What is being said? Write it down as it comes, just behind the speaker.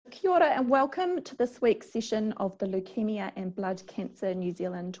Kia ora and welcome to this week's session of the Leukaemia and Blood Cancer New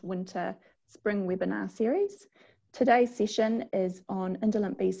Zealand Winter Spring webinar series. Today's session is on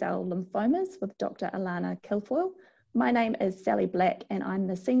indolent B cell lymphomas with Dr Allanah Kilfoyle. My name is Sally Black and I'm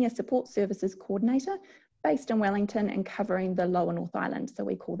the Senior Support Services Coordinator based in Wellington and covering the Lower North Island, so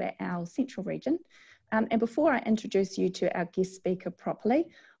we call that our central region. And before I introduce you to our guest speaker properly,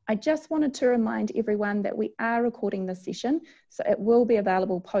 I just wanted to remind everyone that we are recording this session, so it will be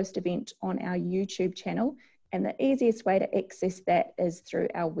available post-event on our YouTube channel, and the easiest way to access that is through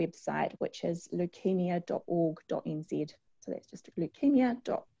our website, which is leukaemia.org.nz. So that's just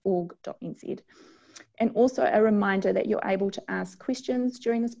leukaemia.org.nz. And also a reminder that you're able to ask questions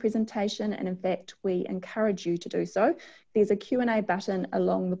during this presentation, and in fact we encourage you to do so. There's a Q&A button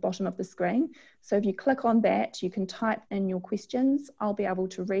along the bottom of the screen, so if you click on that you can type in your questions. I'll be able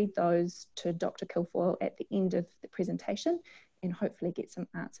to read those to Dr Kilfoyle at the end of the presentation and hopefully get some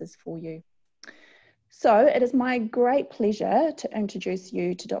answers for you. So it is my great pleasure to introduce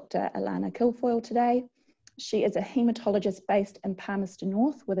you to Dr Allanah Kilfoyle today. She is a haematologist based in Palmerston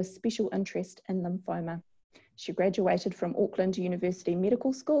North with a special interest in lymphoma. She graduated from Auckland University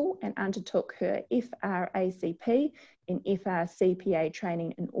Medical School and undertook her FRACP and FRCPA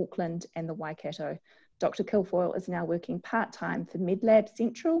training in Auckland and the Waikato. Dr Kilfoyle is now working part-time for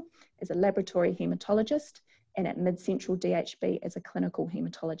Midcentral as a laboratory haematologist and at Midcentral DHB as a clinical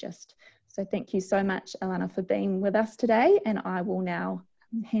haematologist. So thank you so much, Allanah, for being with us today, and I will now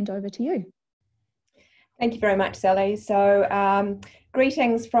hand over to you. Thank you very much, Sally. So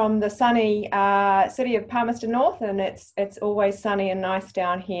greetings from the sunny city of Palmerston North, and it's always sunny and nice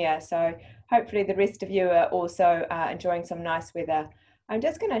down here. So hopefully the rest of you are also enjoying some nice weather. I'm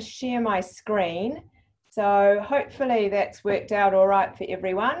just going to share my screen. So hopefully that's worked out all right for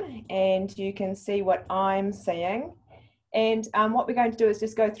everyone and you can see what I'm seeing. And what we're going to do is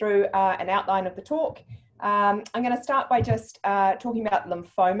just go through an outline of the talk. I'm going to start by just talking about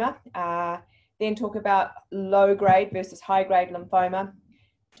lymphoma. Then talk about low-grade versus high-grade lymphoma,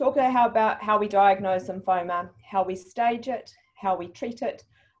 talk about how we diagnose lymphoma, how we stage it, how we treat it,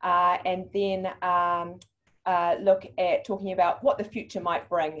 and then look at talking about what the future might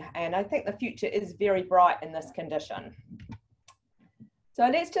bring. And I think the future is very bright in this condition. So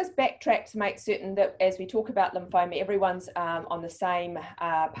let's just backtrack to make certain that as we talk about lymphoma, everyone's on the same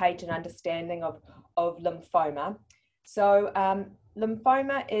page and understanding of lymphoma. So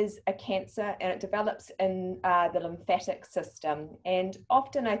lymphoma is a cancer and it develops in the lymphatic system, and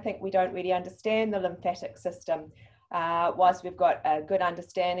often I think we don't really understand the lymphatic system whilst we've got a good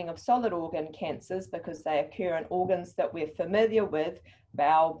understanding of solid organ cancers because they occur in organs that we're familiar with,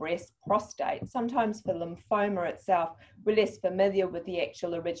 bowel, breast, prostate. Sometimes for lymphoma itself we're less familiar with the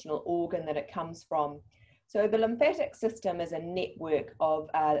actual original organ that it comes from. So the lymphatic system is a network of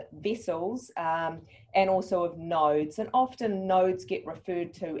vessels and also of nodes, and often nodes get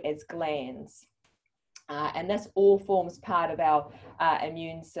referred to as glands. And this all forms part of our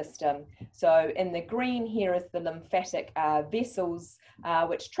immune system. So in the green here is the lymphatic vessels,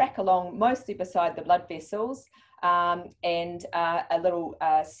 which track along mostly beside the blood vessels, and a little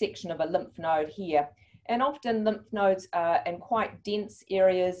section of a lymph node here. And often lymph nodes are in quite dense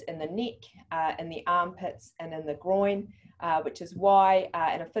areas in the neck, in the armpits and in the groin, which is why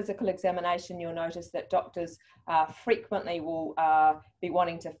in a physical examination you'll notice that doctors frequently will be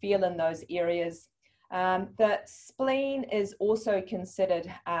wanting to feel in those areas. The spleen is also considered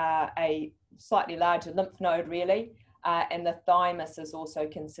a slightly larger lymph node really, and the thymus is also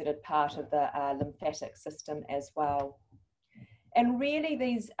considered part of the lymphatic system as well. And really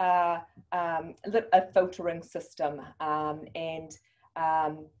these are a filtering system, and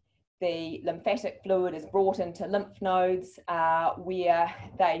the lymphatic fluid is brought into lymph nodes where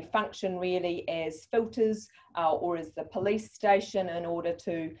they function really as filters or as the police station in order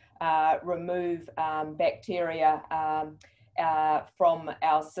to remove bacteria from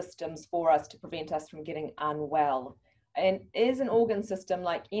our systems for us to prevent us from getting unwell. And as an organ system,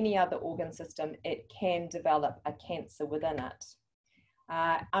 like any other organ system, it can develop a cancer within it.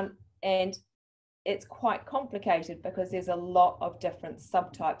 And it's quite complicated because there's a lot of different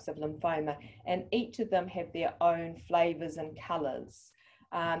subtypes of lymphoma, and each of them have their own flavors and colors.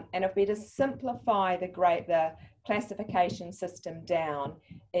 And if we just simplify the classification system down,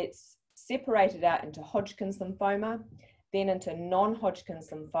 it's separated out into Hodgkin's lymphoma, then into non-Hodgkin's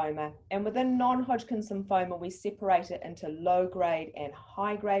lymphoma, and within non-Hodgkin's lymphoma we separate it into low-grade and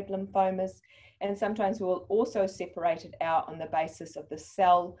high-grade lymphomas, and sometimes we'll also separate it out on the basis of the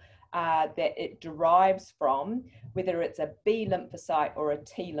cell that it derives from, whether it's a B lymphocyte or a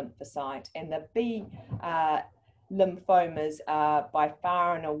T lymphocyte. And the B lymphomas are by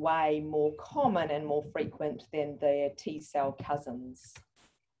far and away more common and more frequent than their T-cell cousins.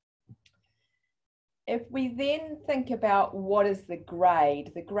 If we then think about what is the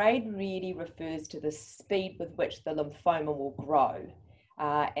grade really refers to the speed with which the lymphoma will grow.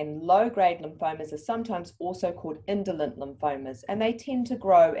 And low-grade lymphomas are sometimes also called indolent lymphomas, and they tend to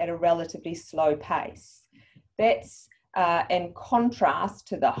grow at a relatively slow pace. That's in contrast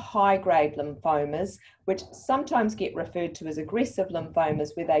to the high-grade lymphomas, which sometimes get referred to as aggressive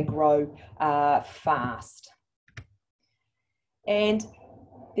lymphomas, where they grow fast. And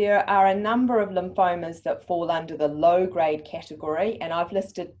there are a number of lymphomas that fall under the low-grade category, and I've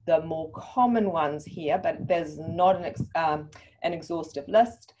listed the more common ones here, but there's not an exhaustive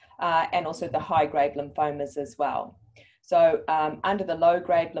list, and also the high-grade lymphomas as well. So under the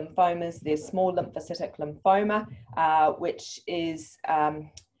low-grade lymphomas, there's small lymphocytic lymphoma, which is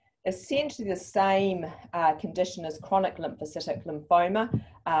essentially the same condition as chronic lymphocytic lymphoma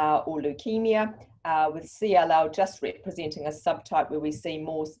or leukemia, with CLL just representing a subtype where we see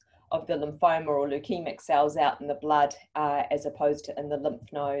more of the lymphoma or leukemic cells out in the blood as opposed to in the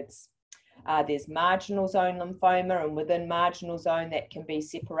lymph nodes. There's marginal zone lymphoma, and within marginal zone that can be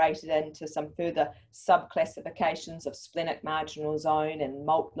separated into some further subclassifications of splenic marginal zone and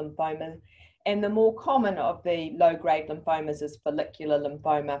MALT lymphoma. And the more common of the low-grade lymphomas is follicular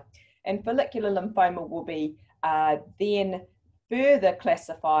lymphoma. And follicular lymphoma will be then further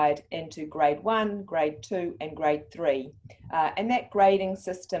classified into grade 1, grade 2, and grade 3. And that grading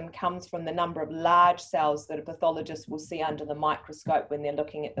system comes from the number of large cells that a pathologist will see under the microscope when they're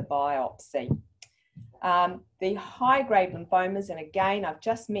looking at the biopsy. The high-grade lymphomas, and again, I've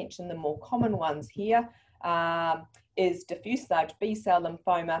just mentioned the more common ones here, is diffuse large B-cell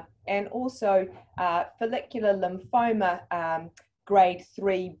lymphoma, and also follicular lymphoma grade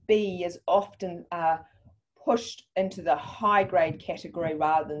 3B is often pushed into the high grade category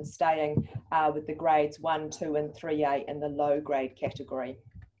rather than staying with the grades 1, 2, and 3A in the low grade category.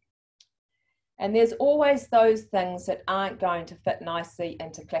 And there's always those things that aren't going to fit nicely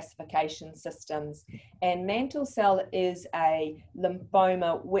into classification systems. And mantle cell is a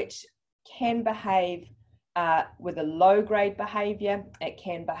lymphoma which can behave with a low grade behavior. It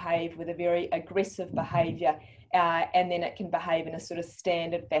can behave with a very aggressive behavior. And then it can behave in a sort of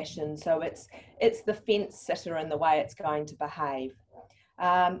standard fashion. So it's the fence sitter in the way it's going to behave.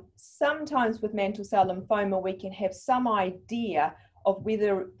 Sometimes with mantle cell lymphoma, we can have some idea of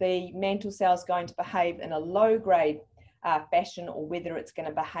whether the mantle cell is going to behave in a low grade fashion or whether it's going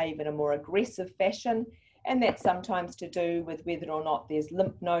to behave in a more aggressive fashion. And that's sometimes to do with whether or not there's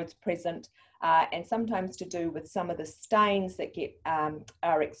lymph nodes present, and sometimes to do with some of the stains that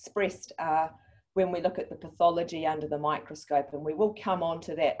are expressed when we look at the pathology under the microscope, and we will come on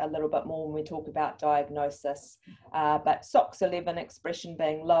to that a little bit more when we talk about diagnosis. But SOX11 expression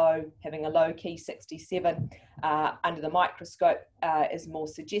being low, having a low key 67 under the microscope is more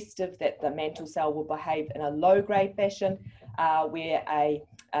suggestive that the mantle cell will behave in a low grade fashion, where a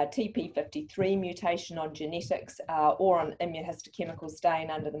TP53 mutation on genetics or on immunohistochemical stain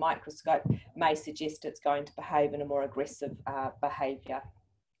under the microscope may suggest it's going to behave in a more aggressive behavior.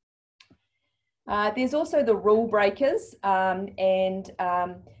 There's also the rule breakers, and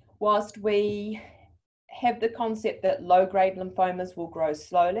whilst we have the concept that low-grade lymphomas will grow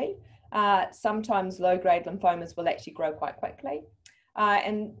slowly, sometimes low-grade lymphomas will actually grow quite quickly.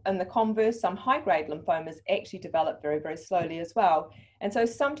 And in the converse, some high-grade lymphomas actually develop very, very slowly as well. And so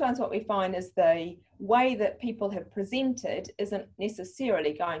sometimes what we find is the way that people have presented isn't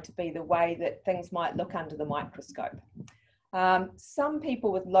necessarily going to be the way that things might look under the microscope. Some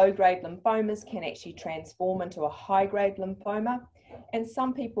people with low-grade lymphomas can actually transform into a high-grade lymphoma, and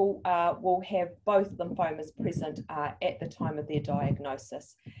some people will have both lymphomas present at the time of their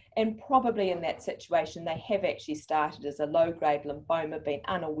diagnosis. And probably in that situation, they have actually started as a low-grade lymphoma, been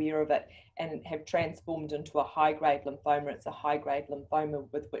unaware of it, and have transformed into a high-grade lymphoma. It's a high-grade lymphoma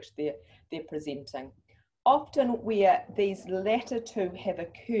with which they're presenting. Often where these latter two have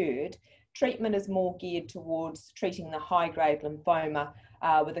occurred, treatment is more geared towards treating the high-grade lymphoma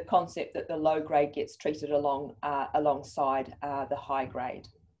with the concept that the low-grade gets treated alongside the high-grade.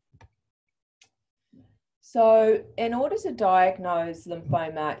 So in order to diagnose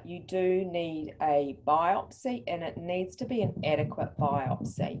lymphoma, you do need a biopsy, and it needs to be an adequate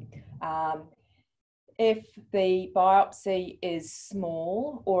biopsy. If the biopsy is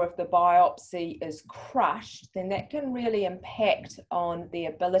small or if the biopsy is crushed, then that can really impact on the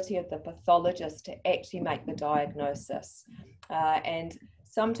ability of the pathologist to actually make the diagnosis. And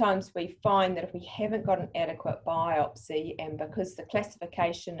sometimes we find that if we haven't got an adequate biopsy, and because the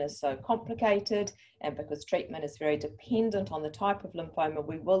classification is so complicated and because treatment is very dependent on the type of lymphoma,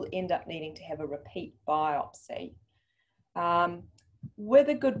 we will end up needing to have a repeat biopsy. With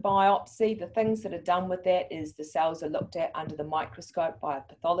a good biopsy, the things that are done with that is the cells are looked at under the microscope by a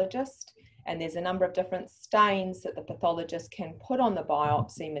pathologist, and there's a number of different stains that the pathologist can put on the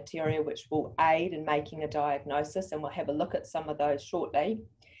biopsy material which will aid in making a diagnosis, and we'll have a look at some of those shortly.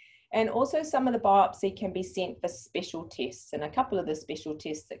 And also some of the biopsy can be sent for special tests, and a couple of the special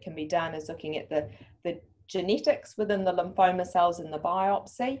tests that can be done is looking at the genetics within the lymphoma cells in the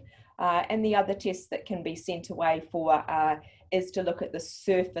biopsy, and the other tests that can be sent away for is to look at the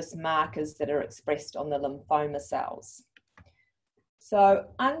surface markers that are expressed on the lymphoma cells. So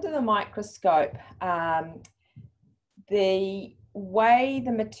under the microscope, the way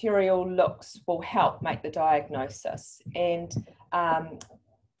the material looks will help make the diagnosis. And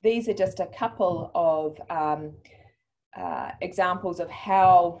these are just a couple of examples of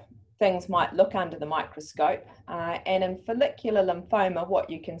how things might look under the microscope. And in follicular lymphoma, what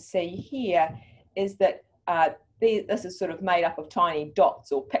you can see here is that this is sort of made up of tiny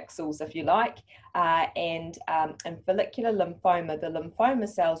dots or pixels, if you like, and in follicular lymphoma, the lymphoma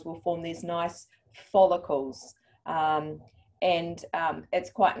cells will form these nice follicles, and it's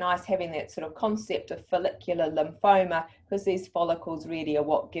quite nice having that sort of concept of follicular lymphoma, because these follicles really are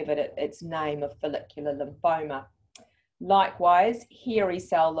what give it its name of follicular lymphoma. Likewise, hairy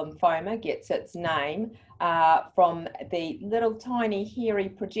cell lymphoma gets its name from the little tiny hairy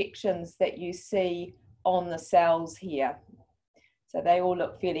projections that you see on the cells here. So they all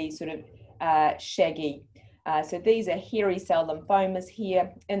look fairly sort of shaggy. So these are hairy cell lymphomas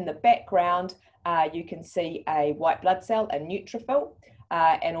here. In the background, you can see a white blood cell, a neutrophil,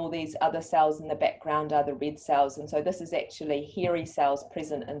 and all these other cells in the background are the red cells. And so this is actually hairy cells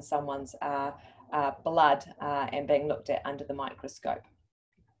present in someone's blood and being looked at under the microscope.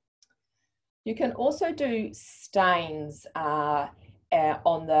 You can also do stains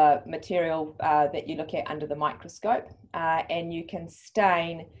on the material that you look at under the microscope, and you can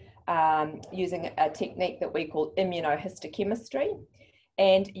stain using a technique that we call immunohistochemistry,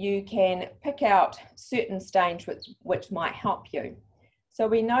 and you can pick out certain stains which might help you. So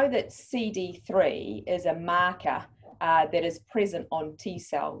we know that CD3 is a marker that is present on T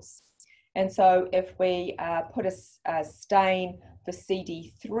cells, and so if we put a stain for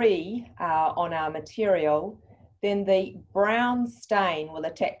CD3 on our material, then the brown stain will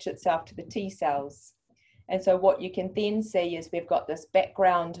attach itself to the T cells. And so what you can then see is we've got this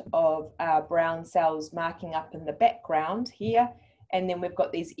background of brown cells marking up in the background here, and then we've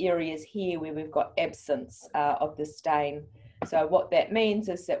got these areas here where we've got absence of the stain. So what that means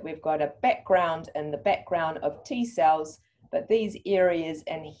is that we've got a background in the background of T cells, but these areas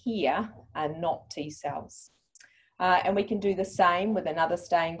in here are not T cells. And we can do the same with another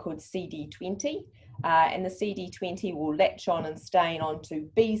stain called CD20. And the CD20 will latch on and stain onto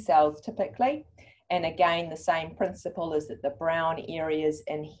B cells typically. And again, the same principle is that the brown areas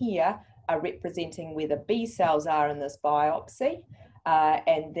in here are representing where the B cells are in this biopsy.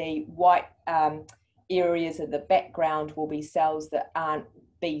 And the white areas of the background will be cells that aren't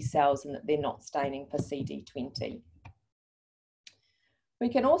B cells and that they're not staining for CD20. We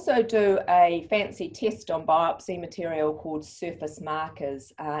can also do a fancy test on biopsy material called surface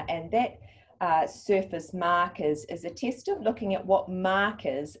markers, and that surface markers is a test of looking at what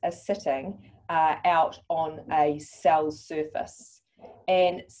markers are sitting out on a cell surface.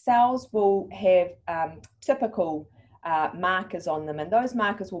 And cells will have typical markers on them, and those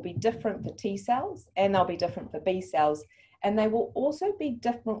markers will be different for T cells and they'll be different for B cells, and they will also be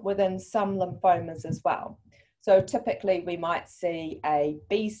different within some lymphomas as well. So typically we might see a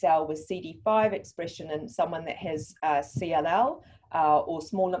B cell with CD5 expression in someone that has CLL, or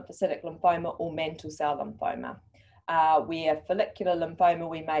small lymphocytic lymphoma or mantle cell lymphoma. Where follicular lymphoma,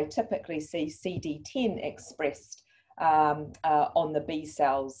 we may typically see CD10 expressed on the B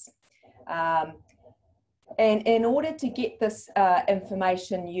cells. And in order to get this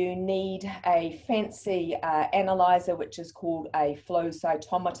information, you need a fancy analyzer, which is called a flow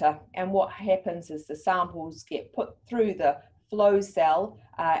cytometer. And what happens is the samples get put through the flow cell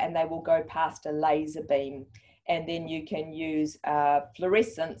and they will go past a laser beam. And then you can use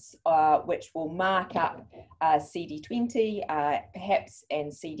fluorescence, which will mark up CD20, perhaps, and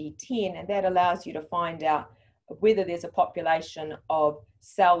CD10. And that allows you to find out whether there's a population of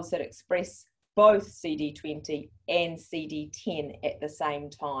cells that express both CD20 and CD10 at the same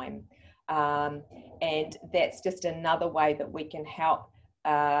time. And that's just another way that we can help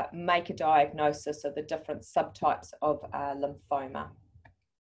make a diagnosis of the different subtypes of lymphoma.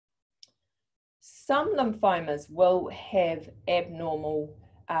 Some lymphomas will have abnormal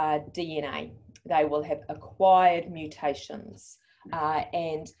DNA. They will have acquired mutations,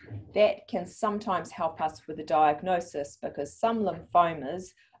 and that can sometimes help us with the diagnosis, because some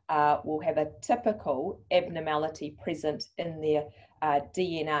lymphomas will have a typical abnormality present in their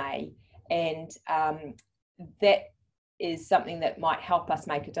DNA, and that is something that might help us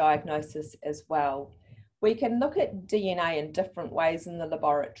make a diagnosis as well. We can look at DNA in different ways in the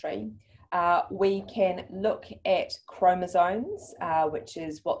laboratory. We can look at chromosomes, which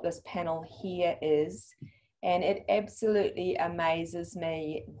is what this panel here is, and it absolutely amazes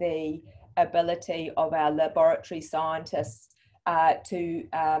me the ability of our laboratory scientists to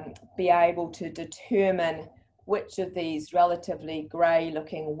be able to determine which of these relatively grey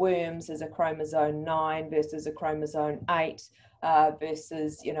looking worms is a chromosome 9 versus a chromosome 8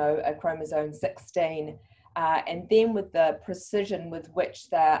 versus, you know, a chromosome 16. And then with the precision with which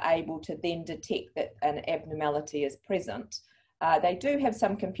they're able to then detect that an abnormality is present. They do have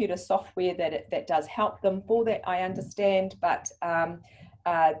some computer software that does help them for that, I understand, but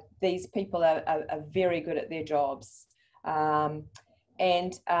these people are very good at their jobs.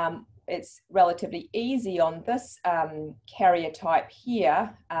 It's relatively easy on this carrier type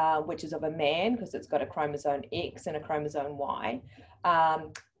here, which is of a man, because it's got a chromosome X and a chromosome Y.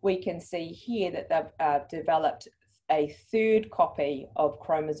 We can see here that they've developed a third copy of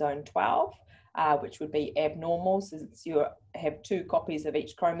chromosome 12, which would be abnormal, since you have 2 copies of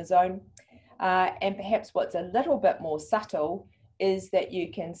each chromosome. And perhaps what's a little bit more subtle is that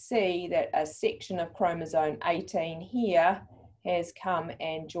you can see that a section of chromosome 18 here has come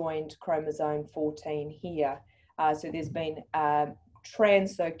and joined chromosome 14 here. So there's been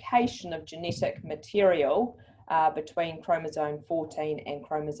translocation of genetic material between chromosome 14 and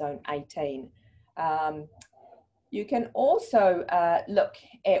chromosome 18. You can also look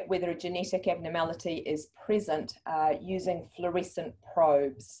at whether a genetic abnormality is present using fluorescent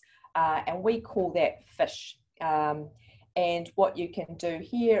probes, and we call that FISH. And what you can do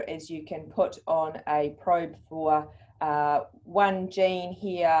here is you can put on a probe for one gene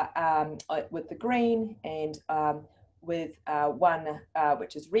here with the green, and with one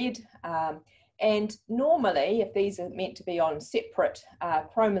which is red. And normally, if these are meant to be on separate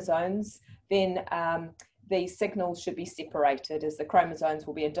chromosomes, then these signals should be separated, as the chromosomes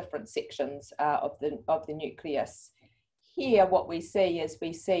will be in different sections of the nucleus. Here, what we see is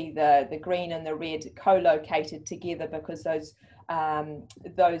the green and the red co-located together, because those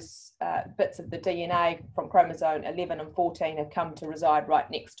bits of the DNA from chromosome 11 and 14 have come to reside right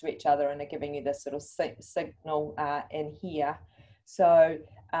next to each other and are giving you this sort of signal in here. So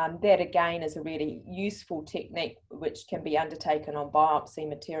that again is a really useful technique which can be undertaken on biopsy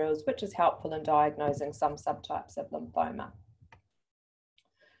materials, which is helpful in diagnosing some subtypes of lymphoma.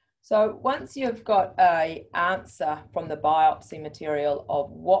 So once you've got an answer from the biopsy material of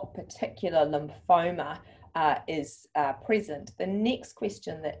what particular lymphoma is present, the next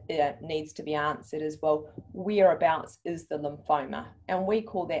question that needs to be answered is, well, whereabouts is the lymphoma? And we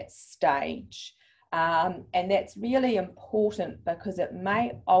call that stage. And that's really important because it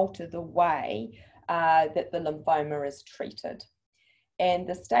may alter the way that the lymphoma is treated. And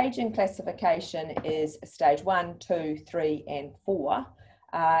the staging classification is stage 1, 2, 3, and 4.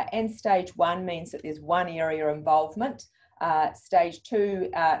 And stage 1 means that there's one area involvement. Stage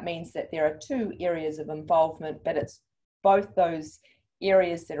 2 means that there are 2 areas of involvement, but it's both those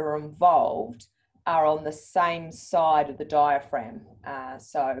areas that are involved are on the same side of the diaphragm.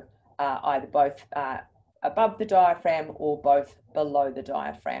 Either both above the diaphragm or both below the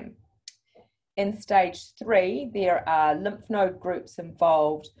diaphragm. In stage 3, there are lymph node groups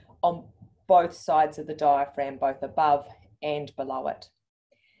involved on both sides of the diaphragm, both above and below it.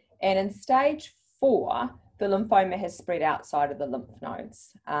 And in stage 4, the lymphoma has spread outside of the lymph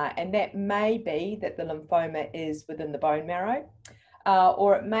nodes. And that may be that the lymphoma is within the bone marrow,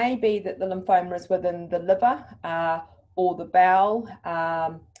 or it may be that the lymphoma is within the liver or the bowel,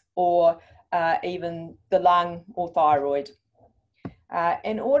 or even the lung or thyroid.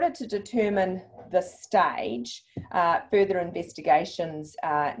 In order to determine the stage, further investigations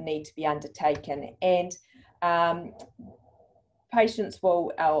need to be undertaken, and patients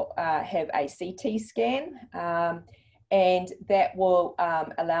will have a CT scan, and that will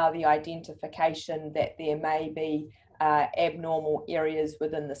allow the identification that there may be abnormal areas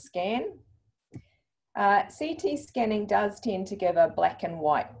within the scan. CT scanning does tend to give a black and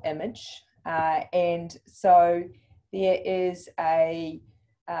white image, and so there is a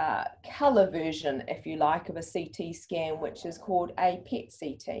colour version, if you like, of a CT scan, which is called a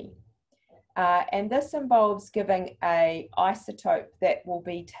PET-CT. And this involves giving an isotope that will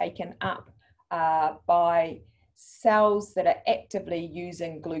be taken up by cells that are actively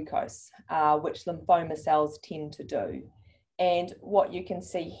using glucose, which lymphoma cells tend to do. And what you can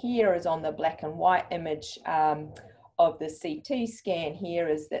see here is on the black and white image of the CT scan here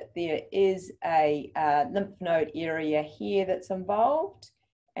is that there is a lymph node area here that's involved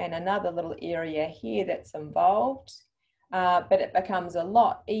and another little area here that's involved. But it becomes a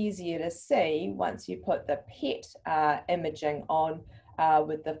lot easier to see once you put the PET imaging on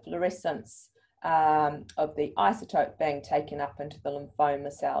with the fluorescence of the isotope being taken up into the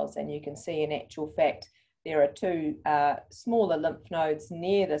lymphoma cells. And you can see in actual fact, there are two smaller lymph nodes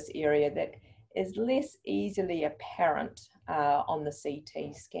near this area that is less easily apparent on the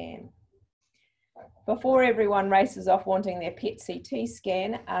CT scan. Before everyone races off wanting their PET CT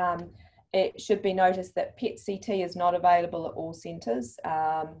scan, it should be noticed that PET CT is not available at all centres.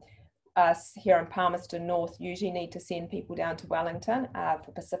 Us here in Palmerston North usually need to send people down to Wellington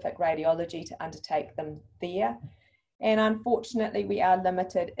for Pacific Radiology to undertake them there. And unfortunately, we are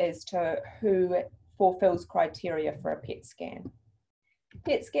limited as to who fulfills criteria for a PET scan.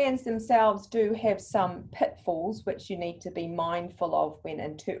 PET scans themselves do have some pitfalls which you need to be mindful of when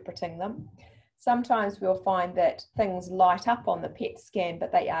interpreting them. Sometimes we'll find that things light up on the PET scan,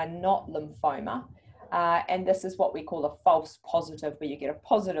 but they are not lymphoma. And this is what we call a false positive, where you get a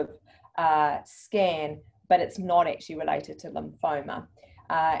positive scan, but it's not actually related to lymphoma.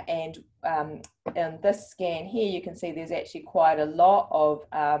 And in this scan here, you can see there's actually quite a lot of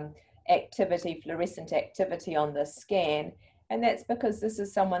activity, fluorescent activity on this scan. And that's because this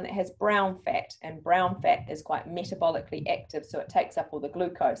is someone that has brown fat, and brown fat is quite metabolically active, so it takes up all the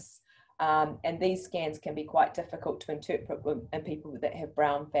glucose. And these scans can be quite difficult to interpret in people that have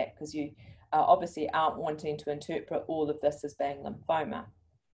brown fat, because you obviously aren't wanting to interpret all of this as being lymphoma.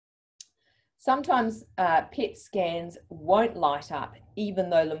 Sometimes PET scans won't light up even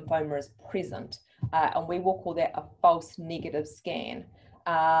though lymphoma is present, and we will call that a false negative scan.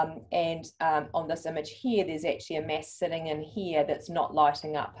 On this image here, there's actually a mass sitting in here that's not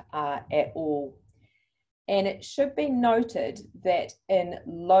lighting up at all. And it should be noted that in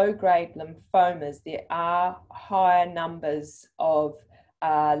low-grade lymphomas, there are higher numbers of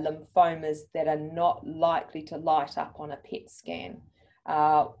lymphomas that are not likely to light up on a PET scan,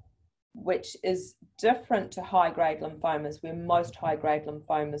 which is different to high-grade lymphomas, where most high-grade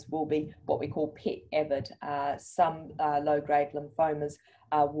lymphomas will be what we call PET avid. Some low-grade lymphomas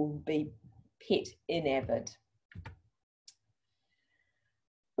will be PET inavid.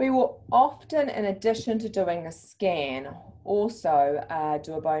 We will often, in addition to doing a scan, also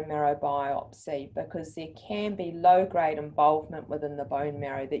do a bone marrow biopsy, because there can be low-grade involvement within the bone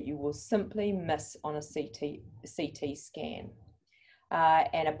marrow that you will simply miss on a CT scan.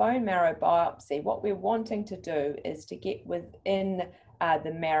 And a bone marrow biopsy, what we're wanting to do is to get within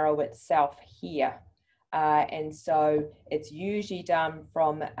the marrow itself here. And so it's usually done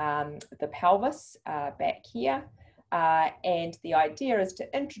from the pelvis back here. And the idea is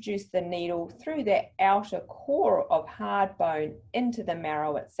to introduce the needle through that outer core of hard bone into the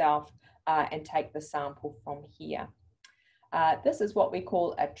marrow itself and take the sample from here. This is what we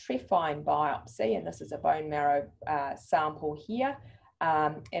call a trephine biopsy, and this is a bone marrow sample here.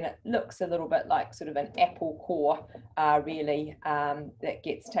 And it looks a little bit like sort of an apple core, really, that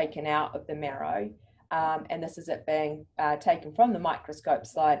gets taken out of the marrow. And this is it being taken from the microscope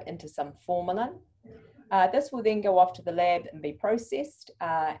slide into some formalin. This will then go off to the lab and be processed,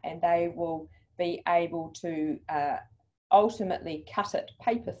 and they will be able to ultimately cut it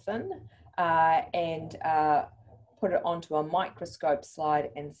paper thin and put it onto a microscope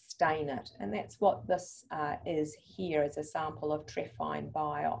slide and stain it. And that's what this is here, as a sample of trephine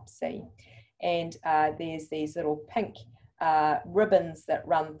biopsy. And there's these little pink ribbons that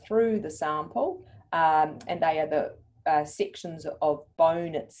run through the sample, and they are the sections of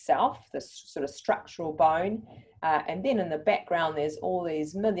bone itself, this sort of structural bone, and then in the background there's all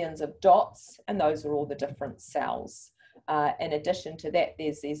these millions of dots, and those are all the different cells. In addition to that,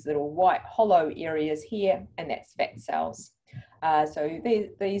 there's these little white hollow areas here, and that's fat cells. So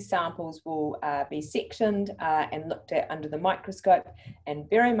these samples will be sectioned and looked at under the microscope, and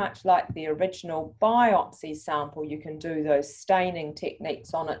very much like the original biopsy sample, you can do those staining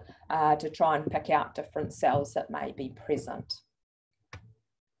techniques on it to try and pick out different cells that may be present.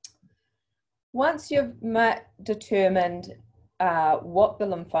 Once you've determined what the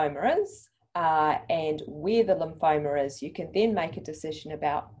lymphoma is and where the lymphoma is, you can then make a decision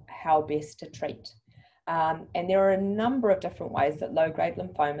about how best to treat. And there are a number of different ways that low-grade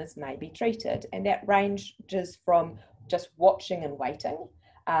lymphomas may be treated, and that ranges from just watching and waiting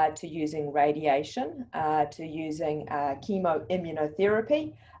to using radiation, to using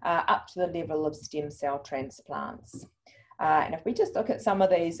chemoimmunotherapy, up to the level of stem cell transplants. And if we just look at some of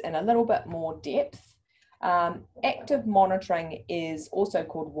these in a little bit more depth, active monitoring is also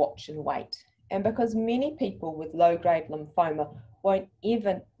called watch and wait. And because many people with low-grade lymphoma won't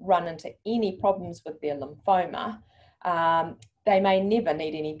even run into any problems with their lymphoma, they may never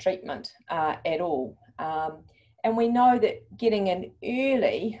need any treatment at all. And we know that getting in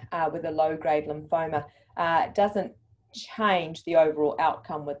early with a low-grade lymphoma doesn't change the overall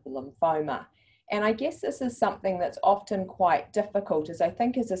outcome with the lymphoma. And I guess this is something that's often quite difficult, as I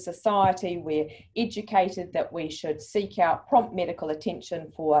think as a society we're educated that we should seek out prompt medical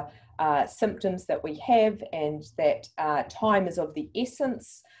attention for symptoms that we have, and that time is of the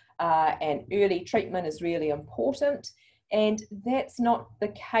essence and early treatment is really important. And that's not the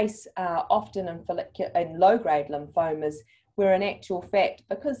case often in low-grade lymphomas, where in actual fact,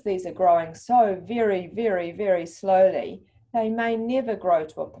 because these are growing so very, very, very slowly, they may never grow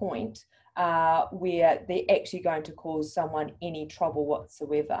to a point where they're actually going to cause someone any trouble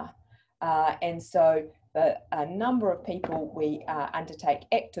whatsoever. And so for a number of people, we undertake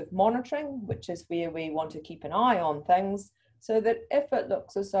active monitoring, which is where we want to keep an eye on things, so that if it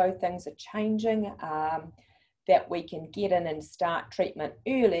looks as though things are changing, that we can get in and start treatment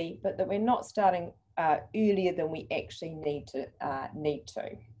early, but that we're not starting earlier than we actually need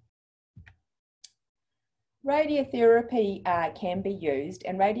to. Radiotherapy can be used,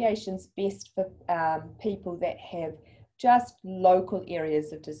 and radiation's best for people that have just local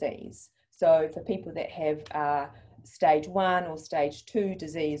areas of disease. So for people that have stage 1 or stage 2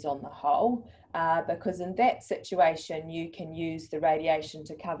 disease on the whole, because in that situation you can use the radiation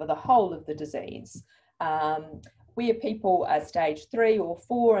to cover the whole of the disease. Where people are stage 3 or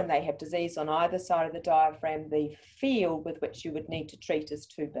 4 and they have disease on either side of the diaphragm, the field with which you would need to treat is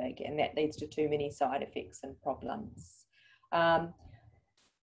too big, and that leads to too many side effects and problems.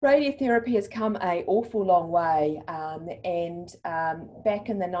 Radiotherapy has come an awful long way, and back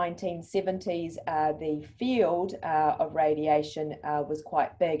in the 1970s, the field of radiation was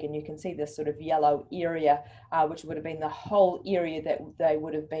quite big, and you can see this sort of yellow area, which would have been the whole area that they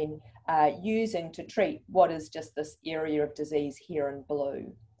would have been using to treat what is just this area of disease here in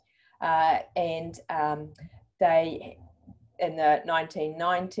blue. And they, in the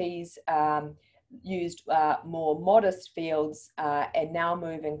 1990s, used more modest fields, and now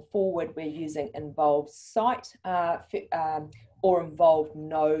moving forward we're using involved site or involved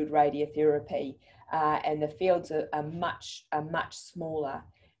node radiotherapy, and the fields are much smaller.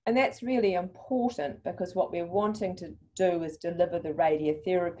 And that's really important, because what we're wanting to do is deliver the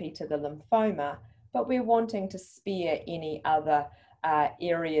radiotherapy to the lymphoma, but we're wanting to spare any other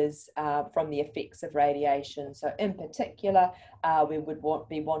areas from the effects of radiation. So in particular, we would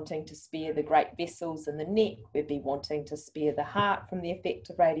be wanting to spare the great vessels in the neck, we'd be wanting to spare the heart from the effect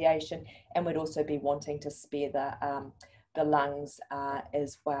of radiation, and we'd also be wanting to spare the lungs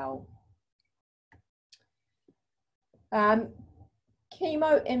as well.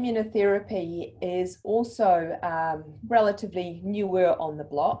 Chemoimmunotherapy is also relatively newer on the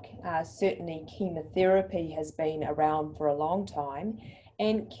block. Certainly chemotherapy has been around for a long time,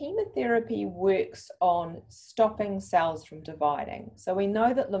 and chemotherapy works on stopping cells from dividing. So we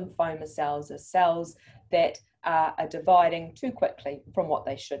know that lymphoma cells are cells that are dividing too quickly from what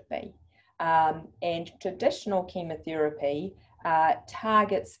they should be. And traditional chemotherapy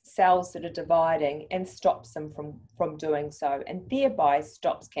targets cells that are dividing and stops them from doing so, and thereby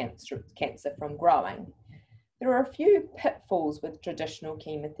stops cancer from growing. There are a few pitfalls with traditional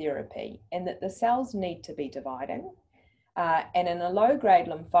chemotherapy, in that the cells need to be dividing, and in a low-grade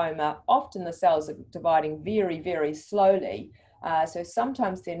lymphoma, often the cells are dividing very, very slowly, so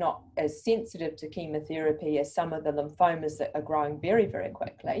sometimes they're not as sensitive to chemotherapy as some of the lymphomas that are growing very, very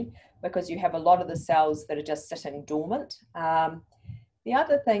quickly, because you have a lot of the cells that are just sitting dormant. The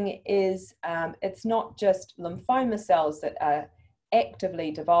other thing is it's not just lymphoma cells that are actively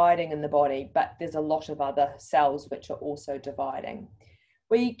dividing in the body, but there's a lot of other cells which are also dividing.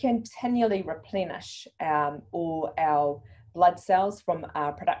 We continually replenish all our blood cells from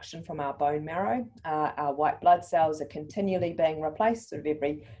our production from our bone marrow. Our white blood cells are continually being replaced sort of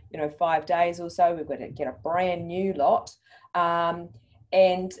every 5 days or so. We've got to get a brand new lot.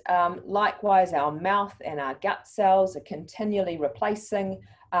 And likewise, our mouth and our gut cells are continually replacing,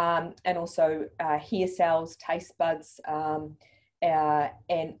 and also hair cells, taste buds,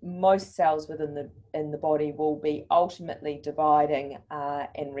 and most cells within the body will be ultimately dividing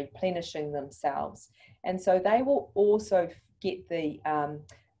and replenishing themselves. And so they will also get the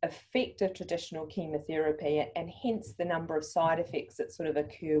effect of traditional chemotherapy, and hence the number of side effects that sort of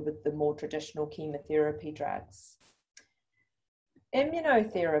occur with the more traditional chemotherapy drugs.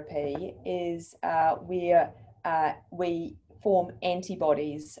 Immunotherapy is where we form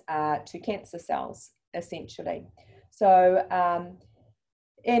antibodies to cancer cells, essentially. So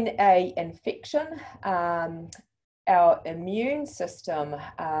in an infection, our immune system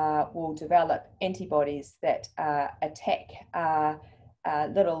will develop antibodies that attack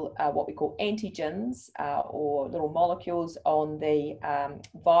little what we call antigens or little molecules on the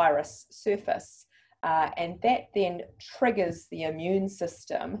virus surface, and that then triggers the immune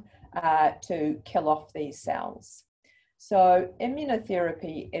system to kill off these cells. So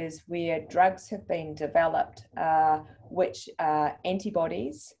immunotherapy is where drugs have been developed which are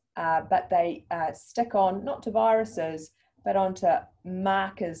antibodies, but they stick on not to viruses, but onto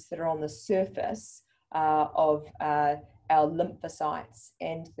markers that are on the surface of our lymphocytes.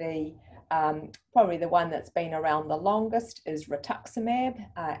 And the probably the one that's been around the longest is rituximab,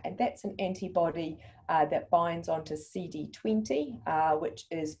 and that's an antibody that binds onto CD20, which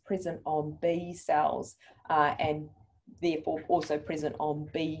is present on B cells and therefore also present on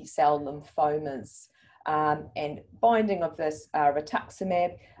B cell lymphomas. And binding of this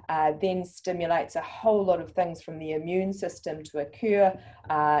rituximab then stimulates a whole lot of things from the immune system to occur,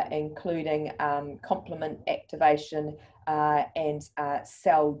 including complement activation and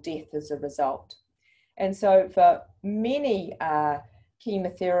cell death as a result. And so for many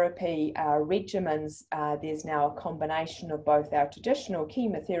chemotherapy regimens, there's now a combination of both our traditional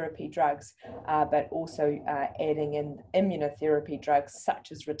chemotherapy drugs, but also adding in immunotherapy drugs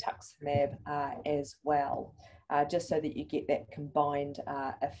such as rituximab as well, just so that you get that combined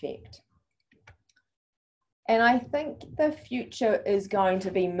effect. And I think the future is going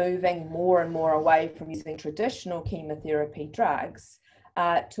to be moving more and more away from using traditional chemotherapy drugs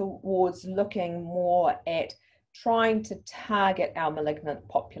towards looking more at trying to target our malignant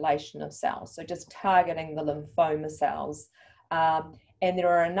population of cells, so just targeting the lymphoma cells. And there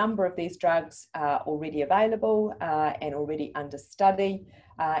are a number of these drugs already available and already under study,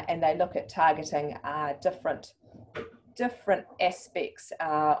 and they look at targeting different aspects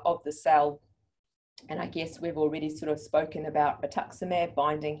of the cell. And I guess we've already sort of spoken about rituximab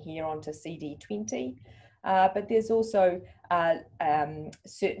binding here onto CD20, but there's also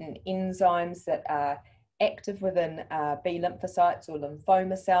certain enzymes that are active within B lymphocytes or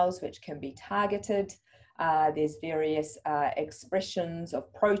lymphoma cells, which can be targeted. There's various expressions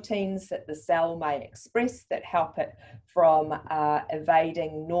of proteins that the cell may express that help it from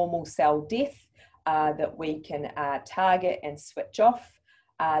evading normal cell death that we can target and switch off.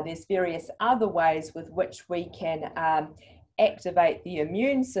 There's various other ways with which we can activate the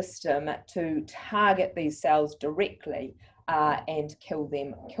immune system to target these cells directly and kill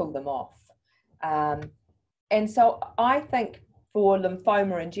them off. And so I think for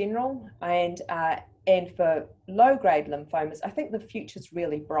lymphoma in general and for low-grade lymphomas, I think the future's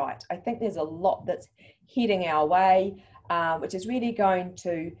really bright. I think there's a lot that's heading our way, which is really going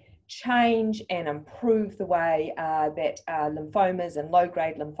to change and improve the way that lymphomas and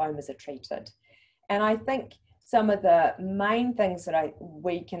low-grade lymphomas are treated. And I think some of the main things that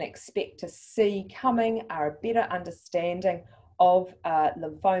we can expect to see coming are a better understanding of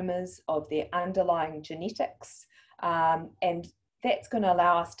lymphomas, of their underlying genetics, and that's going to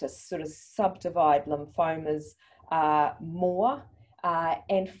allow us to sort of subdivide lymphomas more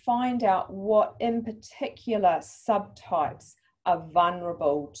and find out what in particular subtypes are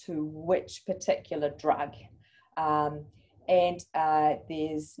vulnerable to which particular drug. And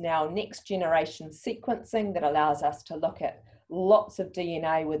there's now next generation sequencing that allows us to look at lots of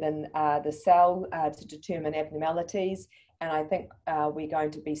DNA within the cell to determine abnormalities. And I think we're going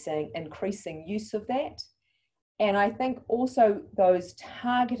to be seeing increasing use of that. And I think also those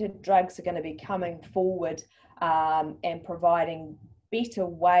targeted drugs are going to be coming forward and providing better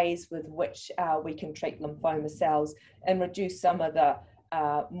ways with which we can treat lymphoma cells and reduce some of the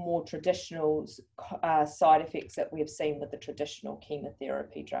more traditional side effects that we've seen with the traditional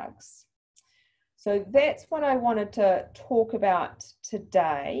chemotherapy drugs. So that's what I wanted to talk about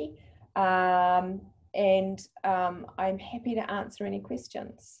today. And I'm happy to answer any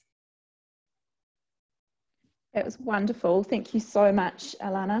questions. That was wonderful. Thank you so much,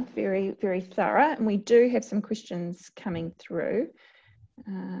 Allanah. Very, very thorough. And we do have some questions coming through.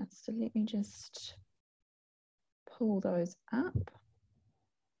 So let me just pull those up.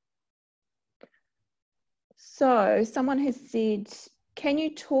 So someone has said, can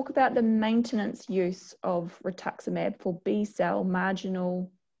you talk about the maintenance use of rituximab for B-cell marginal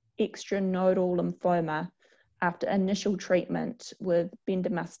extranodal lymphoma after initial treatment with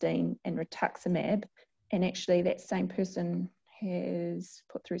bendamustine and rituximab. And actually that same person has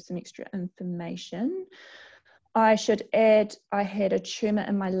put through some extra information. I should add, I had a tumour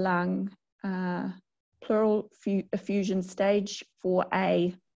in my lung, pleural effusion stage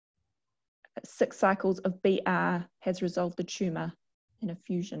 4A, 6 cycles of BR has resolved the tumour in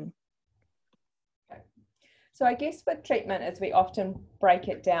effusion. Okay. So I guess with treatment is we often break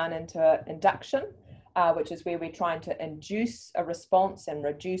it down into induction, which is where we're trying to induce a response and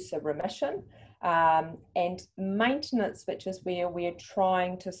reduce a remission, and maintenance, which is where we're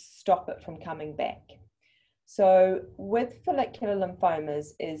trying to stop it from coming back. So with follicular lymphomas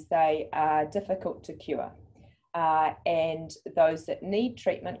is they are difficult to cure. And those that need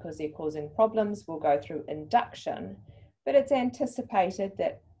treatment because they're causing problems will go through induction, but it's anticipated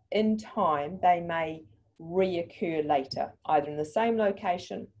that in time they may reoccur later, either in the same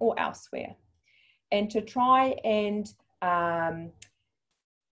location or elsewhere. And to try and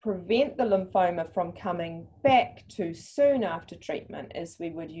prevent the lymphoma from coming back too soon after treatment is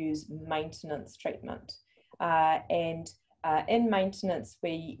we would use maintenance treatment. In maintenance,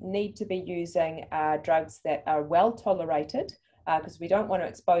 we need to be using drugs that are well tolerated because we don't want to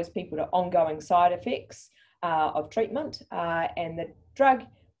expose people to ongoing side effects of treatment. And the drug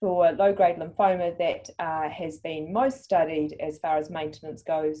for low-grade lymphoma that has been most studied as far as maintenance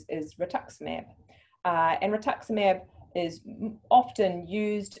goes is rituximab. And rituximab is often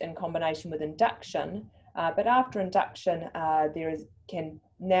used in combination with induction, but after induction, can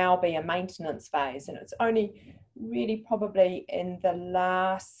now be a maintenance phase, and it's only really probably in the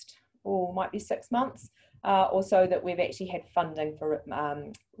last, might be 6 months or so that we've actually had funding for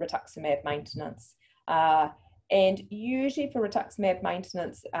rituximab maintenance. And usually for rituximab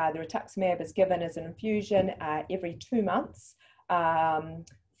maintenance, the rituximab is given as an infusion every 2 months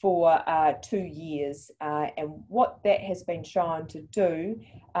for 2 years. And what that has been shown to do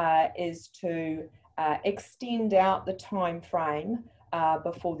is to extend out the time frame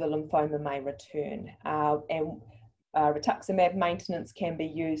before the lymphoma may return. And rituximab maintenance can be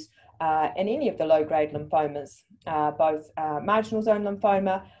used in any of the low-grade lymphomas, both marginal zone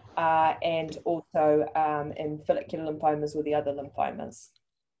lymphoma and also in follicular lymphomas or the other lymphomas.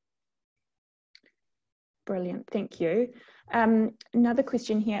 Brilliant, thank you. Another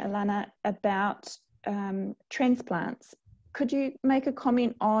question here, Allanah, about transplants. Could you make a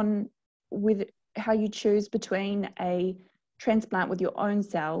comment on how you choose between a transplant with your own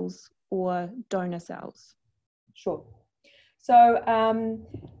cells or donor cells? Sure. So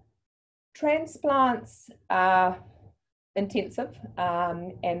transplants are intensive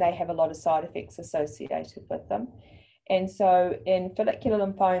and they have a lot of side effects associated with them. And so in follicular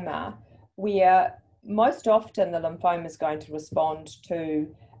lymphoma, where most often the lymphoma is going to respond to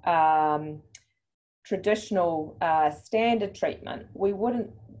traditional standard treatment, we wouldn't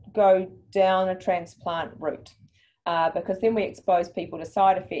go down a transplant route because then we expose people to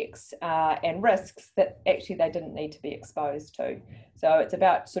side effects and risks that actually they didn't need to be exposed to. So it's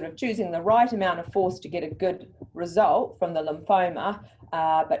about sort of choosing the right amount of force to get a good result from the lymphoma,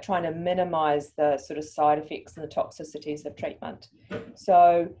 but trying to minimize the sort of side effects and the toxicities of treatment.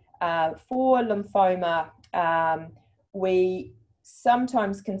 So for lymphoma, we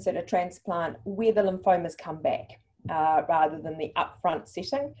sometimes consider transplant where the lymphomas come back rather than the upfront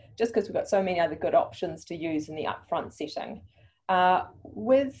setting, just because we've got so many other good options to use in the upfront setting.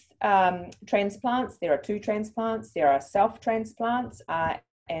 With transplants, there are 2 transplants. There are self-transplants,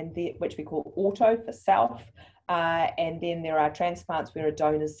 which we call auto for self, and then there are transplants where a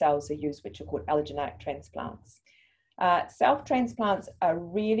donor's cells are used, which are called allogeneic transplants. Self-transplants are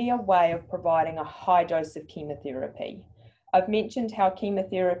really a way of providing a high dose of chemotherapy. I've mentioned how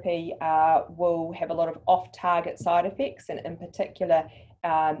chemotherapy will have a lot of off-target side effects, and in particular,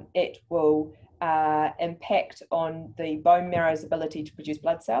 it will impact on the bone marrow's ability to produce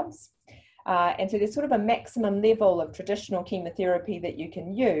blood cells. And so there's sort of a maximum level of traditional chemotherapy that you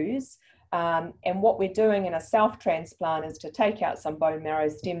can use. And what we're doing in a self-transplant is to take out some bone marrow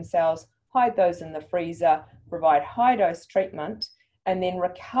stem cells, hide those in the freezer, provide high-dose treatment, and then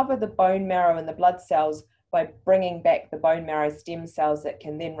recover the bone marrow and the blood cells by bringing back the bone marrow stem cells that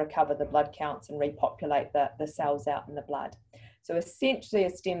can then recover the blood counts and repopulate the cells out in the blood. So essentially a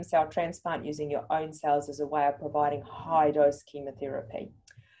stem cell transplant using your own cells is a way of providing high-dose chemotherapy.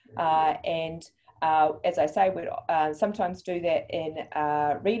 As I say, we sometimes do that in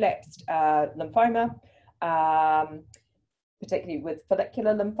relapsed lymphoma, particularly with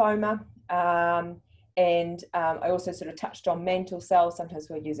follicular lymphoma. I also sort of touched on mantle cell. Sometimes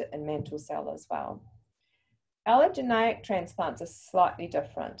we'll use it in mantle cell as well. Allogeneic transplants are slightly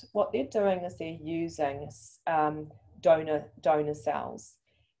different. What they're doing is they're using donor cells,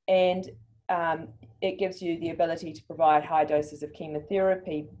 and it gives you the ability to provide high doses of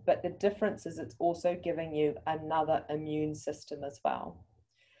chemotherapy, but the difference is it's also giving you another immune system as well.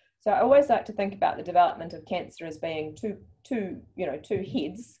 So I always like to think about the development of cancer as being two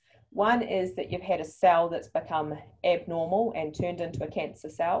heads. One is that you've had a cell that's become abnormal and turned into a cancer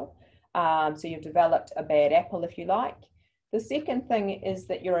cell. So you've developed a bad apple, if you like. The second thing is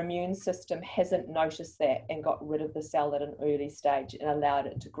that your immune system hasn't noticed that and got rid of the cell at an early stage and allowed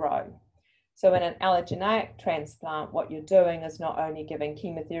it to grow. So in an allogeneic transplant, what you're doing is not only giving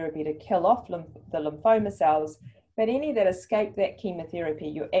chemotherapy to kill off the lymphoma cells, but any that escape that chemotherapy,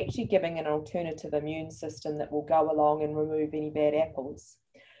 you're actually giving an alternative immune system that will go along and remove any bad apples.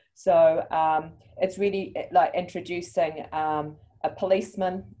 So it's really like introducing a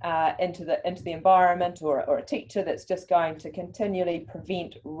policeman into the environment, or a teacher that's just going to continually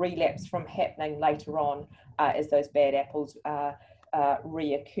prevent relapse from happening later on as those bad apples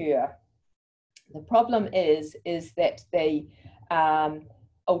reoccur. The problem is that the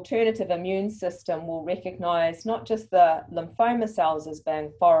alternative immune system will recognize not just the lymphoma cells as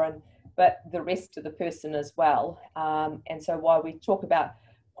being foreign, but the rest of the person as well. And so while we talk about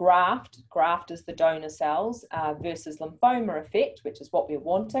graft is the donor cells versus lymphoma effect, which is what we're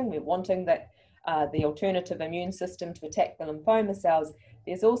wanting that the alternative immune system to attack the lymphoma cells.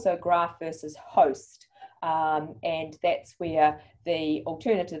 There's also graft versus host, and that's where the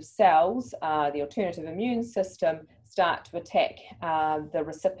alternative cells, the alternative immune system, start to attack the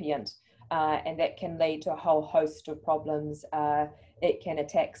recipient, and that can lead to a whole host of problems. It can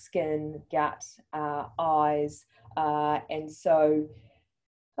attack skin, gut, eyes, and so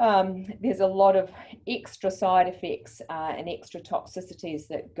there's a lot of extra side effects and extra toxicities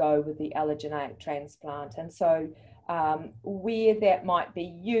that go with the allogeneic transplant. And so where that might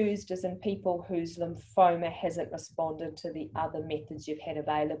be used is in people whose lymphoma hasn't responded to the other methods you've had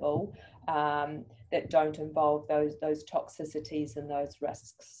available that don't involve those toxicities and those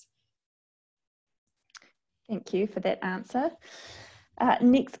risks. Thank you for that answer.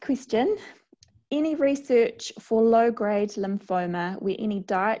 Next question. Any research for low-grade lymphoma where any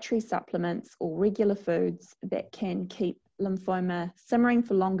dietary supplements or regular foods that can keep lymphoma simmering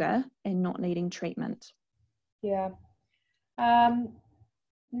for longer and not needing treatment? Yeah,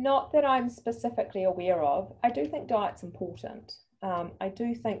 not that I'm specifically aware of. I do think diet's important. I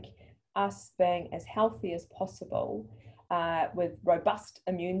do think us being as healthy as possible with robust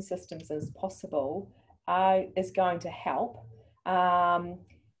immune systems as possible is going to help.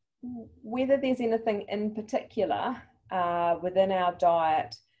 Whether there's anything in particular within our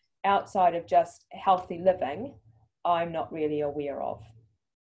diet outside of just healthy living, I'm not really aware of.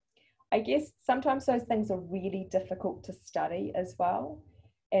 I guess sometimes those things are really difficult to study as well.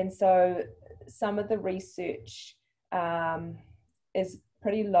 And so some of the research is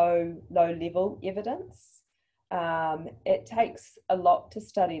pretty low level evidence. It takes a lot to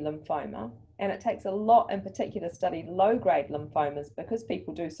study lymphoma, and it takes a lot in particular to study low-grade lymphomas because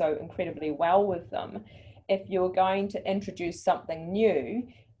people do so incredibly well with them. If you're going to introduce something new,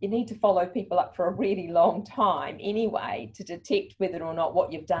 you need to follow people up for a really long time anyway to detect whether or not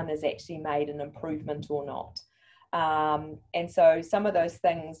what you've done has actually made an improvement or not. And so some of those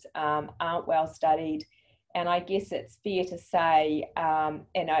things aren't well studied. And I guess it's fair to say,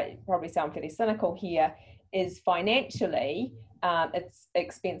 and I probably sound fairly cynical here, is financially it's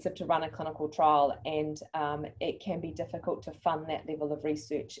expensive to run a clinical trial, and it can be difficult to fund that level of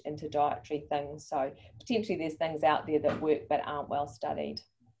research into dietary things. So potentially there's things out there that work but aren't well studied.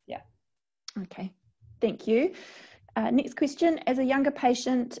 Yeah. Okay, thank you. Next question. As a younger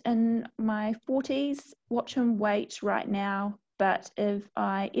patient in my 40s, watch and wait right now, but if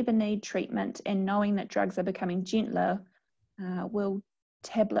I ever need treatment and knowing that drugs are becoming gentler, will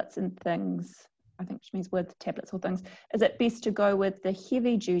tablets and things, I think she means with tablets or things, is it best to go with the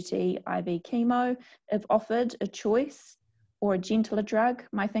heavy duty IV chemo if offered a choice, or a gentler drug?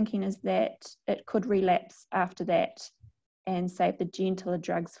 My thinking is that it could relapse after that and save the gentler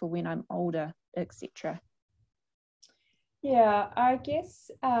drugs for when I'm older, etc. Yeah, I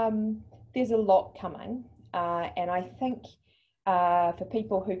guess there's a lot coming, and I think for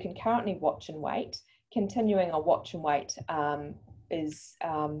people who can currently watch and wait, continuing a watch and wait is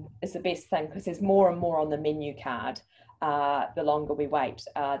the best thing, because there's more and more on the menu card. The longer we wait,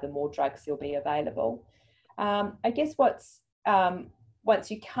 the more drugs will be available. I guess once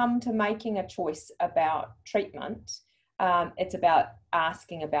you come to making a choice about treatment, it's about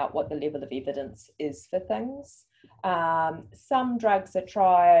asking about what the level of evidence is for things. Some drugs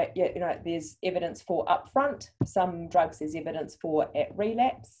there's evidence for upfront, some drugs there's evidence for at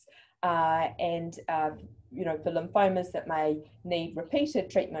relapse, and for lymphomas that may need repeated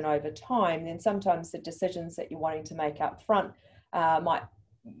treatment over time, then sometimes the decisions that you're wanting to make up front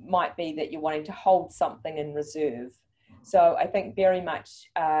might be that you're wanting to hold something in reserve. So I think very much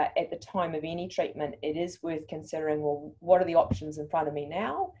at the time of any treatment, it is worth considering, well, what are the options in front of me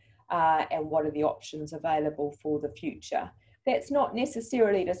now, and what are the options available for the future? That's not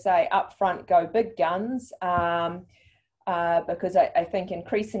necessarily to say up front go big guns, because I think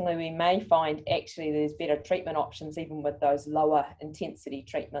increasingly we may find actually there's better treatment options even with those lower intensity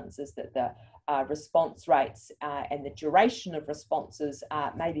treatments, is that the response rates and the duration of responses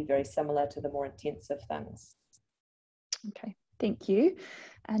may be very similar to the more intensive things. Okay, thank you.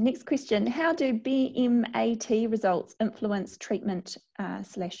 Next question, how do BMAT results influence treatment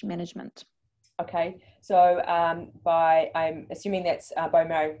 / management? Okay, so I'm assuming that's bone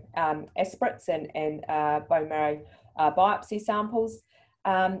marrow aspirates and bone marrow biopsy samples.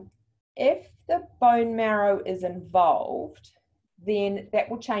 If the bone marrow is involved, then that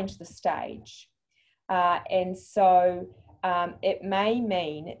will change the stage. And so it may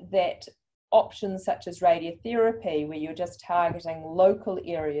mean that options such as radiotherapy, where you're just targeting local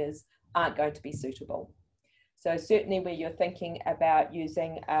areas, aren't going to be suitable. So certainly where you're thinking about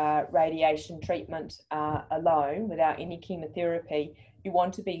using radiation treatment alone without any chemotherapy, you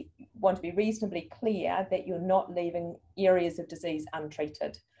want to be reasonably clear that you're not leaving areas of disease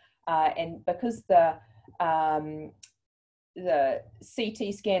untreated. And because the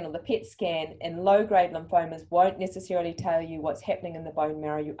CT scan or the PET scan in low-grade lymphomas won't necessarily tell you what's happening in the bone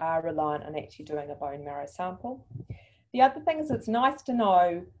marrow, you are reliant on actually doing a bone marrow sample. The other thing is it's nice to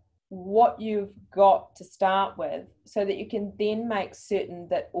know what you've got to start with so that you can then make certain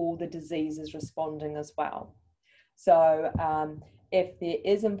that all the disease is responding as well. So if there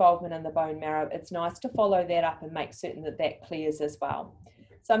is involvement in the bone marrow, it's nice to follow that up and make certain that that clears as well.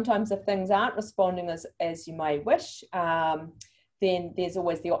 Sometimes if things aren't responding as you may wish, then there's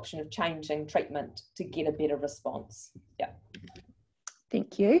always the option of changing treatment to get a better response. Yeah.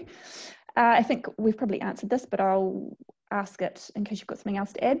 Thank you. I think we've probably answered this, but I'll ask it in case you've got something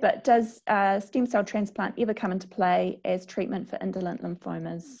else to add. But does stem cell transplant ever come into play as treatment for indolent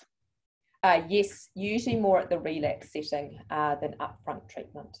lymphomas? Yes, usually more at the relapse setting than upfront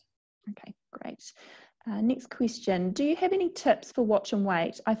treatment. Okay, great. Next question. Do you have any tips for watch and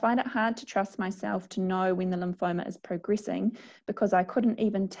wait? I find it hard to trust myself to know when the lymphoma is progressing because I couldn't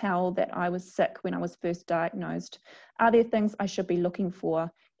even tell that I was sick when I was first diagnosed. Are there things I should be looking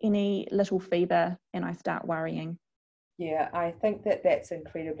for? Any little fever and I start worrying? Yeah, I think that that's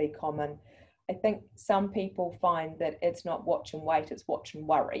incredibly common. I think some people find that it's not watch and wait, it's watch and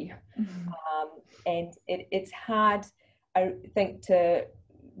worry. And it's hard, I think, to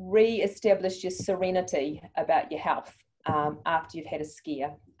re-establish your serenity about your health after you've had a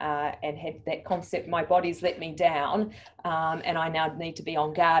scare and had that concept, my body's let me down and I now need to be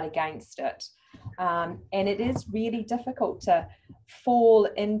on guard against it. And it is really difficult to fall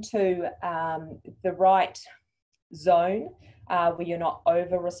into the right zone where you're not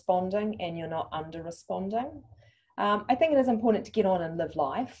over responding and you're not under responding. I think it is important to get on and live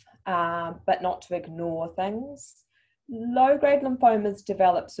life, but not to ignore things. Low-grade lymphomas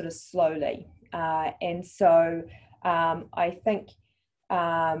develop sort of slowly, and so I think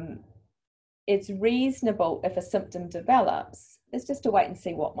it's reasonable if a symptom develops, it's just to wait and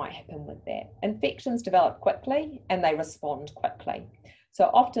see what might happen with that. Infections develop quickly and they respond quickly. So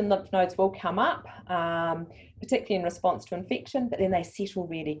often lymph nodes will come up, particularly in response to infection, but then they settle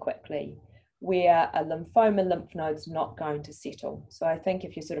really quickly, where a lymphoma lymph node's not going to settle. So I think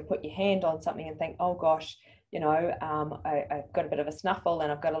if you sort of put your hand on something and think, oh gosh, you know, I've got a bit of a snuffle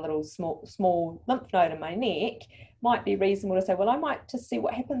and I've got a little small lymph node in my neck, might be reasonable to say, well, I might just see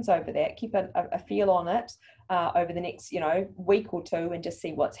what happens over that, keep a feel on it over the next, week or two and just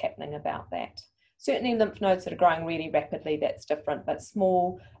see what's happening about that. Certainly lymph nodes that are growing really rapidly, that's different, but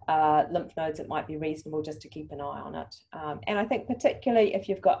small lymph nodes, it might be reasonable just to keep an eye on it. And I think particularly if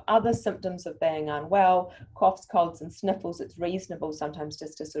you've got other symptoms of being unwell, coughs, colds and sniffles, it's reasonable sometimes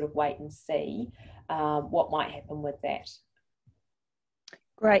just to sort of wait and see what might happen with that.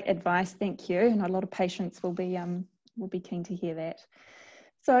 Great advice, thank you. And a lot of patients will be keen to hear that.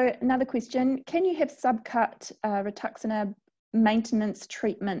 So another question, can you have subcut rituximab maintenance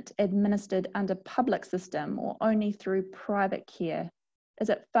treatment administered under public system or only through private care? Is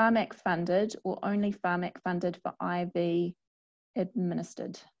it pharmac funded or only pharmac funded for IV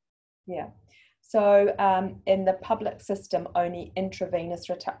administered? Yeah, so in the public system, only intravenous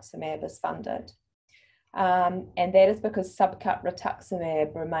rituximab is funded. And that is because subcut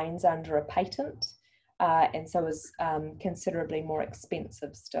rituximab remains under a patent and so is considerably more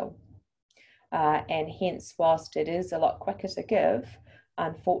expensive still. And hence, whilst it is a lot quicker to give,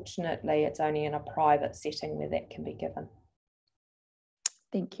 unfortunately, it's only in a private setting where that can be given.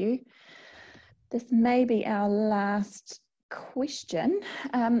 Thank you. This may be our last question.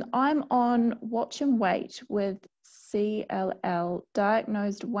 I'm on watch and wait with CLL,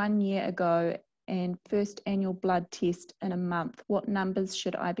 diagnosed 1 year ago and first annual blood test in a month. What numbers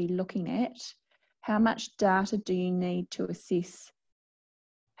should I be looking at? How much data do you need to assess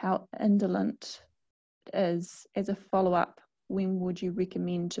how indolent it is? As a follow-up, when would you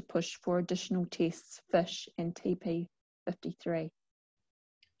recommend to push for additional tests, FISH and TP53?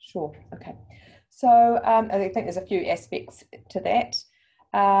 Sure, okay. So I think there's a few aspects to that.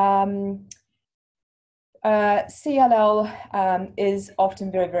 CLL is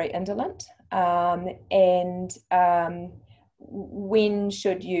often very, very indolent, and when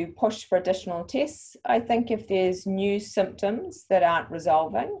should you push for additional tests? I think if there's new symptoms that aren't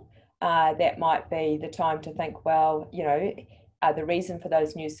resolving, that might be the time to think, well, you know, the reason for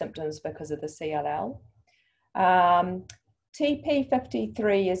those new symptoms because of the CLL.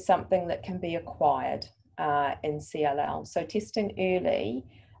 TP53 is something that can be acquired in CLL. So testing early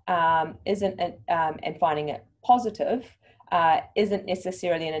and finding it positive isn't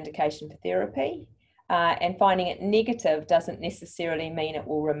necessarily an indication for therapy. And finding it negative doesn't necessarily mean it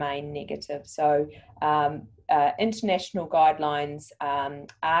will remain negative. So international guidelines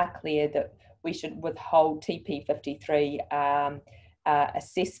are clear that we should withhold TP53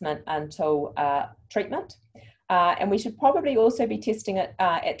 assessment until treatment. And we should probably also be testing it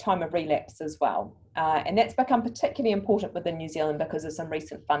at time of relapse as well. And that's become particularly important within New Zealand because of some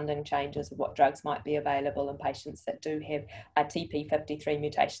recent funding changes of what drugs might be available in patients that do have TP53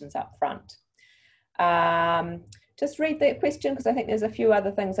 mutations up front. Just read that question because I think there's a few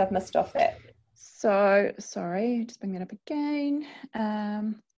other things I've missed off that. So, sorry, just bring it up again.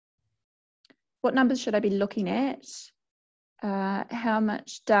 What numbers should I be looking at? How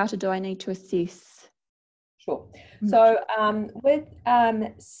much data do I need to assess? Sure. So with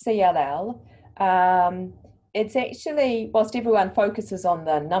CLL, it's actually, whilst everyone focuses on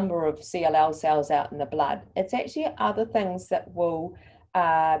the number of CLL cells out in the blood, it's actually other things that will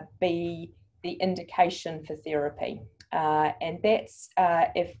be the indication for therapy. And that's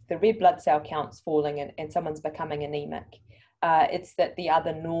if the red blood cell count's falling and someone's becoming anemic. It's that the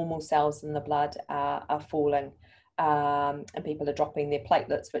other normal cells in the blood are falling and people are dropping their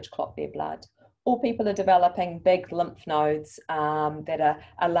platelets, which clot their blood. Or people are developing big lymph nodes that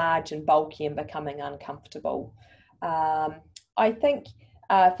are large and bulky and becoming uncomfortable. I think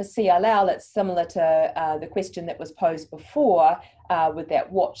for CLL, it's similar to the question that was posed before with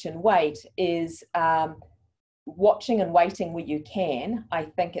that watch and wait is watching and waiting where you can, I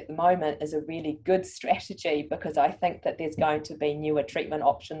think at the moment is a really good strategy because I think that there's going to be newer treatment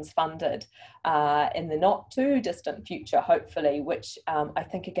options funded in the not too distant future, hopefully, which I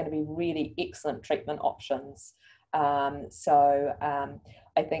think are going to be really excellent treatment options. So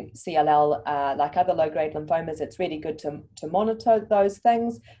I think CLL, like other low-grade lymphomas, it's really good to monitor those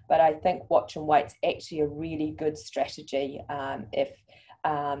things, but I think watch and wait's actually a really good strategy if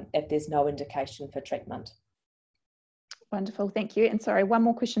there's no indication for treatment. Wonderful, thank you. And sorry, one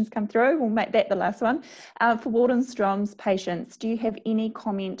more question's come through. We'll make that the last one. For Waldenstrom's patients, do you have any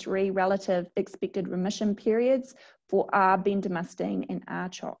commentary relative expected remission periods for R-bendamustine and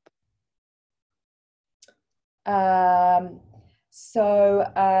R-CHOP? R-CHOP,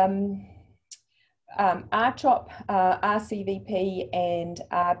 RCVP and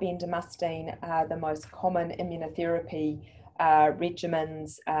R-bendamustine are the most common immunotherapy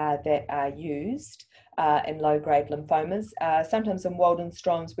regimens that are used in low-grade lymphomas. Sometimes in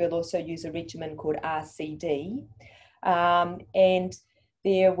Waldenstrom's we'll also use a regimen called RCD. And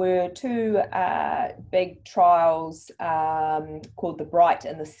there were two big trials called the Bright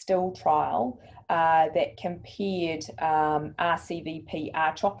and the Still trial that compared RCVP,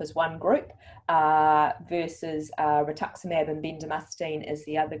 R-CHOP as one group versus rituximab and bendamustine as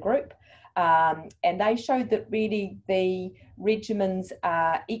the other group. And they showed that really the regimens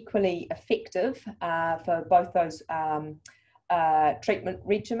are equally effective for both those treatment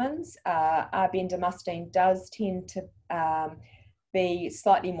regimens. R-bendamustine does tend to be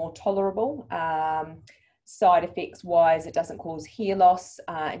slightly more tolerable. Side effects wise, it doesn't cause hair loss.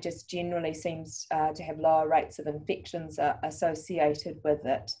 It just generally seems to have lower rates of infections associated with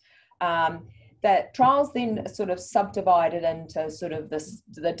it. The trials then sort of subdivided into sort of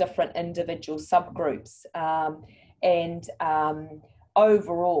the different individual subgroups. And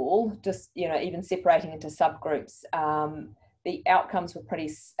overall, just, you know, even separating into subgroups, the outcomes were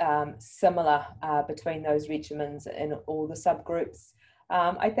pretty similar between those regimens in all the subgroups.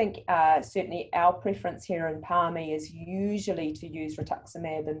 I think certainly our preference here in Palmy is usually to use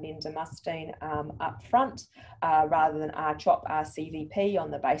rituximab and bendamustine up front rather than R-CHOP, R-CVP on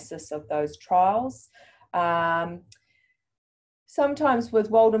the basis of those trials. Sometimes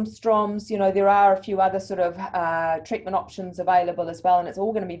with Waldenstrom's, you know, there are a few other sort of treatment options available as well, and it's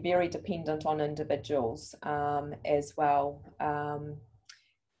all going to be very dependent on individuals as well.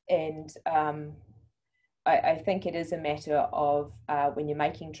 I think it is a matter of when you're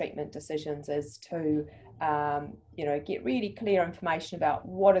making treatment decisions is to, you know, get really clear information about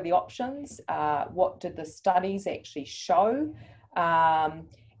what are the options, what did the studies actually show,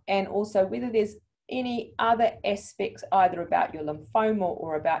 and also whether there's any other aspects either about your lymphoma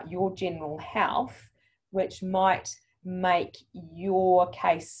or about your general health which might make your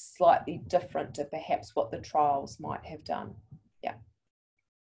case slightly different to perhaps what the trials might have done. Yeah.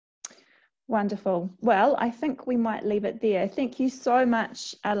 Wonderful. Well, I think we might leave it there. Thank you so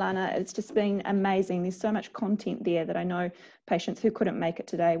much, Allanah. It's just been amazing. There's so much content there that I know patients who couldn't make it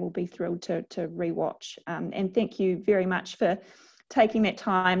today will be thrilled to rewatch. And thank you very much for taking that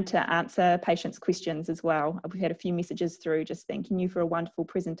time to answer patients' questions as well. We've had a few messages through just thanking you for a wonderful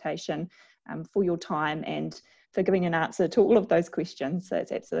presentation, for your time and for giving an answer to all of those questions. So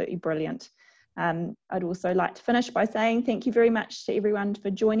it's absolutely brilliant. I'd also like to finish by saying thank you very much to everyone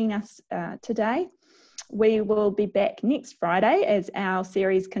for joining us today. We will be back next Friday as our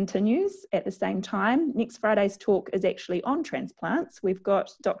series continues at the same time. Next Friday's talk is actually on transplants. We've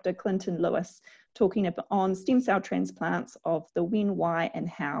got Dr. Clinton Lewis talking on stem cell transplants of the when, why and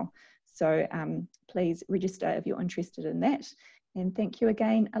how. So please register if you're interested in that. And thank you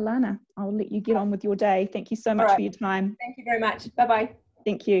again, Allanah. I'll let you get on with your day. Thank you so much for your time. Thank you very much. Bye-bye.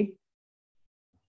 Thank you.